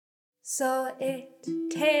So it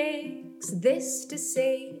takes this to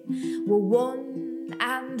say we're one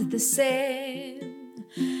and the same,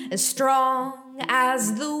 as strong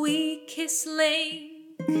as the weakest link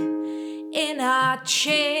in our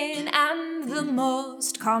chain, and the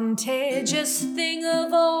most contagious thing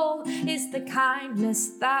of all is the kindness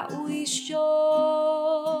that we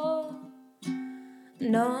show.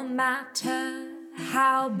 No matter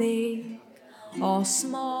how big or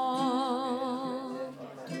small,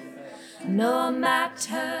 no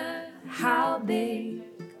matter how big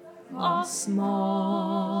or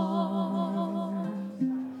small.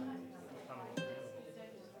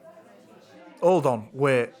 Hold on,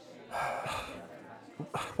 wait.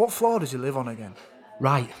 What floor does he live on again?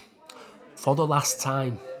 Right, for the last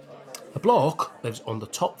time. A bloke lives on the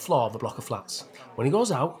top floor of a block of flats. When he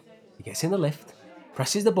goes out, he gets in the lift,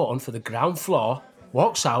 presses the button for the ground floor,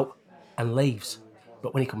 walks out and leaves.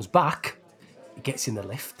 But when he comes back, he gets in the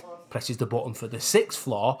lift, presses the button for the 6th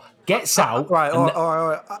floor, gets out... Right, all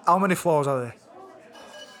right. How many floors are there?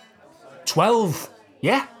 12,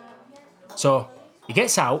 yeah? So, he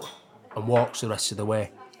gets out and walks the rest of the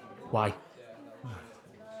way. Why?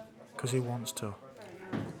 Because he wants to.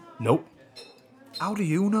 Nope. How do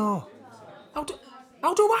you know? How do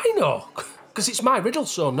I know? Because it's my riddle,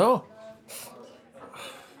 so no.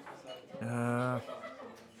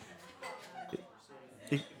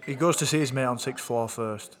 He goes to see his mate on 6th floor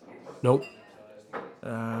first. Nope.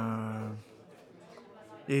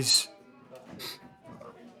 He's...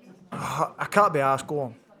 I can't be arsed, go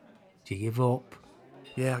on. Do you give up?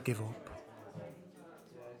 Yeah, I give up.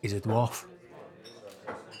 He's a dwarf.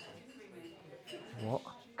 What?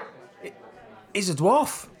 He's a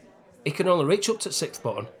dwarf. He can only reach up to the 6th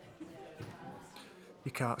button.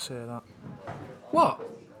 You can't say that. What?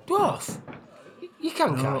 Dwarf? You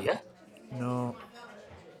can, can't you? No.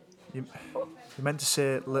 You meant to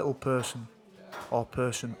say little person or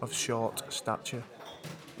person of short stature.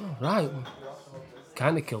 Oh, right.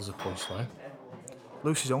 Kind of kills the punchline.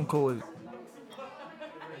 Lucy's uncle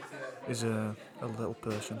is a little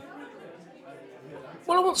person.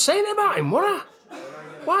 Well, I wasn't saying it about him, were I?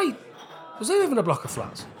 Why? Does he live in a block of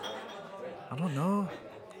flats? I don't know.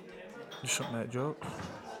 Just shouldn't make jokes.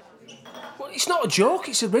 Well, it's not a joke,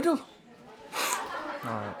 it's a riddle.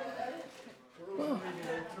 Alright. Oh,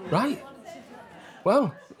 right.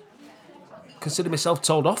 Well, consider myself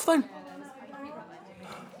told off then.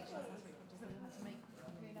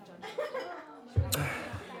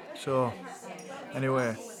 So,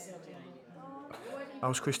 anyway,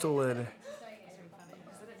 how's Crystal Lady?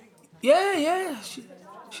 Yeah.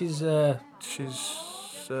 She's what?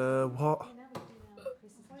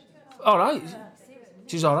 All right.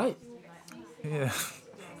 She's all right. Yeah,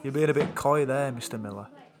 you're being a bit coy there, Mr. Miller.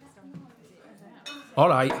 All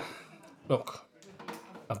right. Look,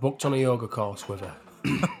 I've booked on a yoga course with her.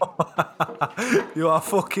 You are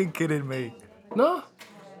fucking kidding me. No,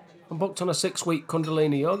 I'm booked on a 6-week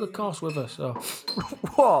Kundalini Yoga course with her, so...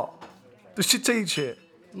 What? Does she teach it?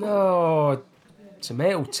 No, it's a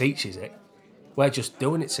mate who teaches it. We're just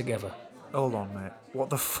doing it together. Hold on, mate. What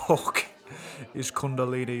the fuck is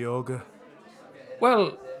Kundalini Yoga?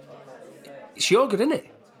 Well, it's yoga, isn't it?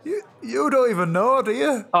 You don't even know, do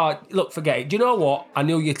you? Oh, look, forget it. Do you know what? I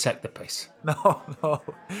knew you'd take the piss. No.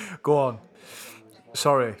 Go on.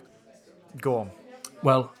 Sorry. Go on.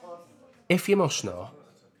 Well, if you must know,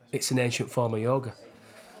 it's an ancient form of yoga.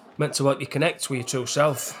 Meant to help you connect with your true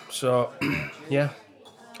self. So, yeah.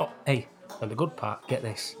 Oh, hey, and the good part, get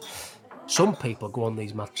this. Some people go on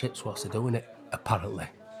these mad trips whilst they're doing it, apparently.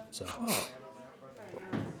 So. Oh.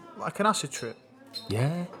 Like an acid trip?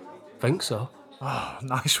 Yeah, think so. Oh,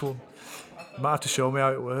 nice one. You might have to show me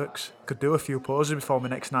how it works. Could do a few poses before my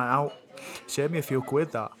next night out. Save me a few quid,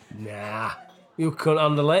 that. Nah, you couldn't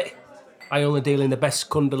handle it. I only deal in the best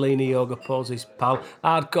Kundalini Yoga poses, pal.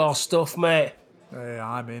 Hardcore stuff, mate. Hey,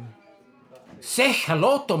 I'm in. Say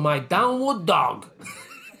hello to my downward dog.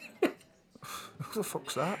 Who the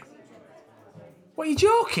fuck's that? What, are you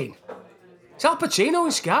joking? It's Al Pacino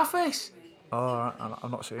in Scarface. Oh, I'm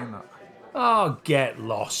not seeing that. Oh, get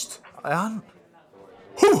lost. I am.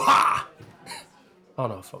 Hoo-ha! Oh,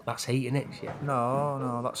 no, fuck, that's heat, innit? Shit.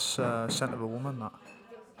 No, that's Scent of a Woman, that.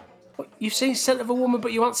 What, you've seen Scent of a Woman,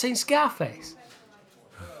 but you haven't seen Scarface?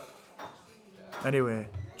 Anyway,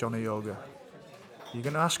 Johnny Yoga. You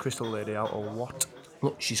going to ask Crystal Lady out or what?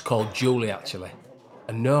 Look, she's called Julie, actually.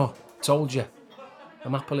 And no, told you.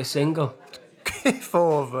 I'm happily single. Give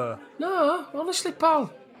over. No, honestly,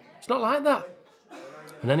 pal. It's not like that.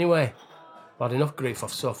 And anyway, I've had enough grief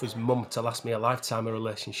off Sophie's mum to last me a lifetime of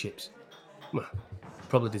relationships. Well,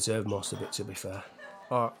 probably deserve most of it, to be fair.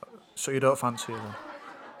 Oh, so you don't fancy her then?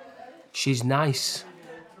 She's nice.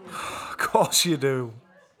 Of course you do.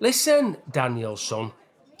 Listen, Daniel's son,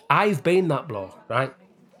 I've been that bloke, right?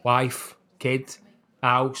 Wife, kid,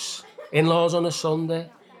 house, in-laws on a Sunday,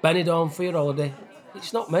 Benidorm for your holiday.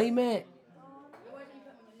 It's not me, mate.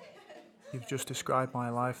 You've just described my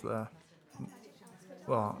life there.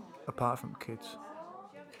 Well, apart from kids.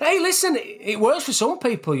 Hey, listen, it works for some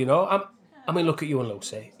people, you know. I mean, look at you and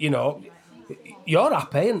Lucy. You know, you're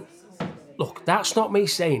happy, and look, that's not me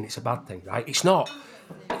saying it's a bad thing, right? It's not.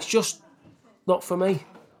 It's just not for me.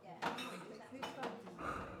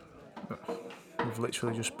 We've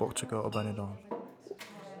literally just booked to go to Benidorm.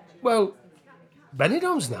 Well,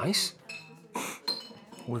 Benidorm's nice.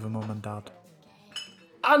 With a mum and dad.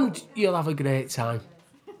 And you'll have a great time.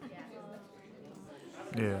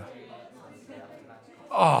 Yeah.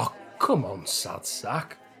 Oh, come on, sad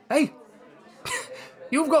sack. Hey,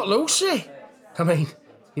 you've got Lucy. I mean,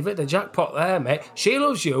 you've hit the jackpot there, mate. She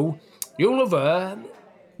loves you, you love her.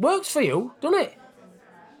 Works for you, doesn't it?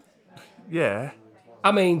 Yeah.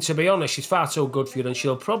 I mean, to be honest, she's far too good for you, and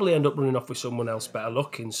she'll probably end up running off with someone else better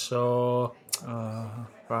looking, so...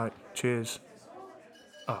 Right, cheers.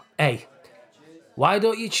 Oh, hey, why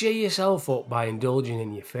don't you cheer yourself up by indulging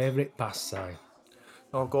in your favourite pastime?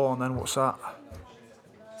 Oh, go on then, what's that?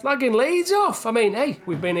 Flagging leads off. I mean, hey,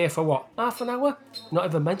 we've been here for what, half an hour? Not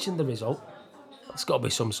even mentioned the result. That's got to be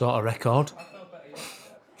some sort of record.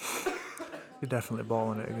 You're definitely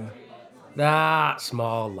balling it again. That's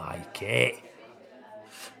more like it.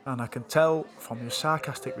 And I can tell from your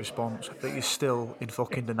sarcastic response that you're still in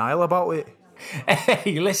fucking denial about it.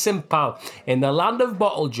 Hey, listen, pal. In the land of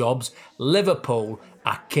bottle jobs, Liverpool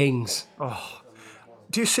are kings.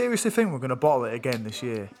 Do you seriously think we're going to bottle it again this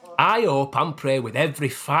year? I hope and pray with every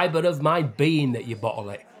fibre of my being that you bottle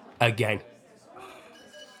it again.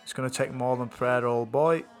 It's going to take more than prayer, old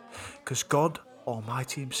boy. Because God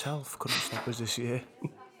Almighty himself couldn't stop us this year.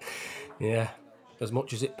 Yeah, as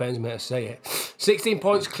much as it pains me to say it. 16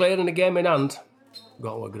 points clear and a game in hand.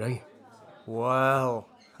 Got to agree. Well,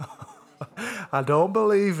 I don't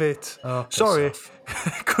believe it. Oh, piss Sorry, off.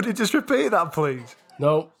 could you just repeat that, please?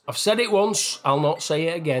 No, I've said it once, I'll not say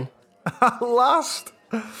it again. At last!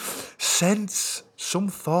 Sense. Some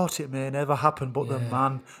thought it may never happen, but the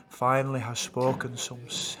man finally has spoken some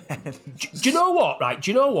sense. Do you know what, right?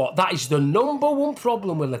 Do you know what? That is the number one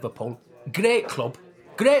problem with Liverpool. Great club,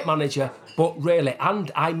 great manager, but really,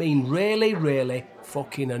 and I mean really, really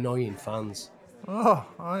fucking annoying fans. Oh,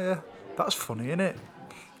 yeah. That's funny, innit?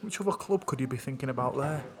 Which other club could you be thinking about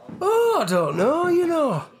there? Oh, I don't know, you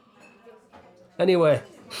know. Anyway,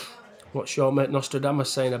 what's your mate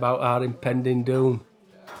Nostradamus saying about our impending doom?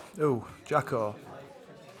 Oh, Jacko.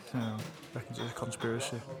 Reckons it's a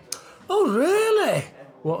conspiracy. Oh, really?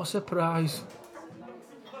 What a surprise.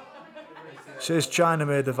 Says China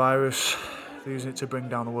made the virus, they're using it to bring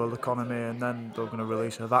down the world economy, and then they're going to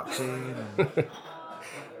release a vaccine and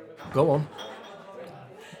Go on.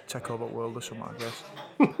 take over the world or something, I guess.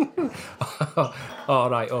 All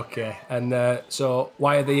right, okay. And so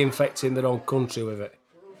why are they infecting their own country with it?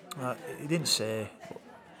 He didn't say.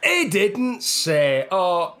 He didn't say.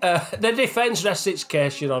 Oh, the defence rests its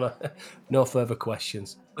case, Your Honour. No further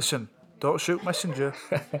questions. Listen, don't shoot messenger.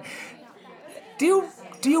 Do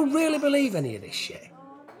you really believe any of this shit?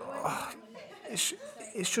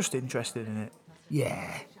 It's just interesting, isn't it?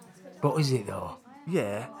 Yeah. But is it though?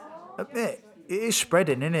 Yeah. Mate, it is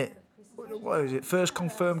spreading, isn't it? What is it? First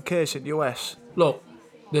confirmed case in the US. Look,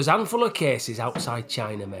 there's a handful of cases outside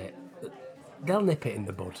China, mate. They'll nip it in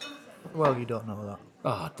the bud. Well, you don't know that.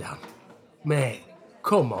 Oh, damn. Mate,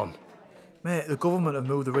 come on. Mate, the government have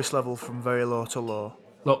moved the risk level from very low to low.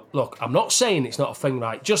 Look, I'm not saying it's not a thing,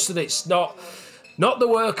 right? Just that it's not the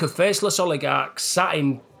work of faceless oligarchs sat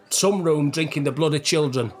in some room drinking the blood of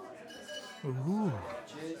children. Ooh.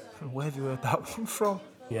 Where have you heard that one from?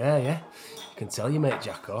 Yeah. Can tell you, mate,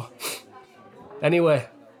 Jacko. Anyway,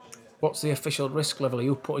 what's the official risk level? Are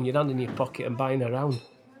you putting your hand in your pocket and buying around?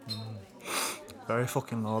 Very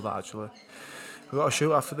fucking low, that, actually. We've got a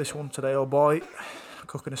shoot after this one today, old boy.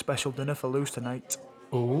 Cooking a special dinner for Luz tonight.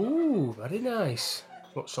 Ooh, very nice.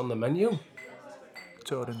 What's on the menu?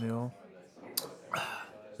 Toad in the hole.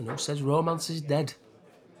 And who says romance is dead?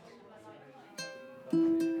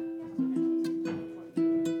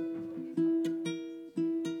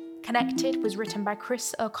 Connected was written by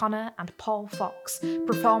Chirs O'Connor and Paul Fox,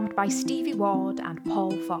 performed by Stevie Ward and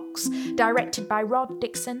Paul Fox, directed by Rod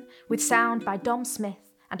Dixon, with sound by Dom Smith,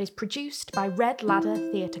 and is produced by Red Ladder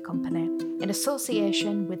Theatre Company, in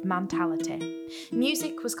association with Mantality.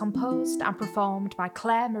 Music was composed and performed by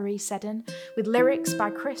Claire-Marie Seddon, with lyrics by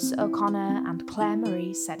Chirs O'Connor and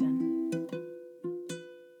Claire-Marie Seddon.